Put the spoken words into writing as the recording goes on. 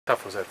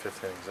Tough was that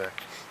fifth inning, Zach?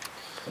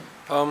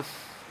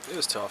 It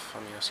was tough. I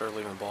mean, I started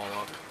leaving the ball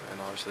up,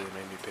 and obviously they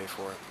made me pay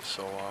for it.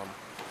 So,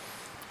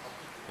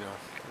 you know,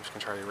 I'm just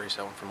gonna try to erase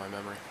that one from my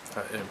memory.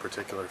 In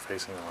particular,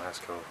 facing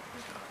Alaska,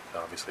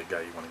 obviously a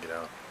guy you want to get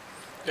out.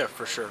 Yeah,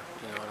 for sure.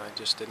 You know, and I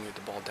just didn't get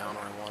the ball down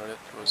where I wanted it.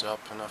 It was up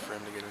enough for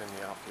him to get it in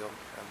the outfield,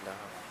 and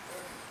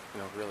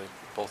you know, really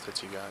both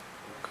hits he got.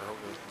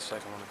 The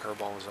second one, the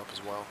curveball was up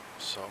as well.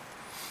 So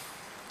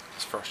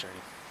it's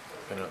frustrating.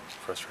 Been a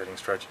frustrating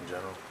stretch in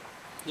general.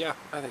 Yeah,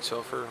 I think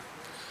so for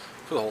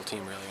the whole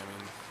team, really. I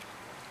mean,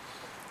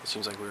 it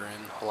seems like we were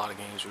in a lot of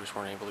games. We just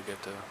weren't able to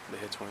get the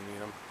hits when we need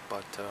them.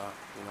 But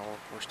you know,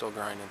 we're still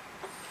grinding.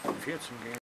 If you had some games